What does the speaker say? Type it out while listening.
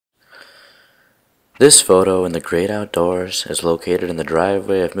This photo in the great outdoors is located in the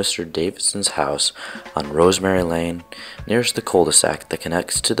driveway of Mr. Davidson's house on Rosemary Lane, nearest the cul-de-sac that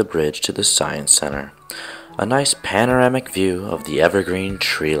connects to the bridge to the Science Center. A nice panoramic view of the evergreen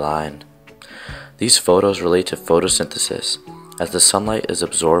tree line. These photos relate to photosynthesis, as the sunlight is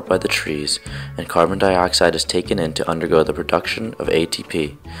absorbed by the trees and carbon dioxide is taken in to undergo the production of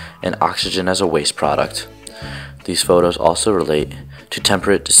ATP and oxygen as a waste product. These photos also relate to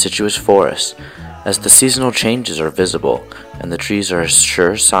temperate deciduous forests, as the seasonal changes are visible and the trees are a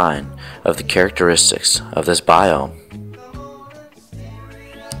sure sign of the characteristics of this biome.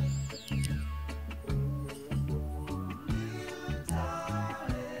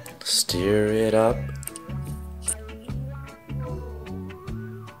 Steer it up.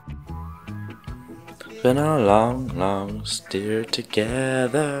 Been a long, long steer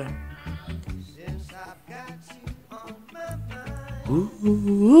together.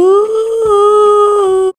 Ooh.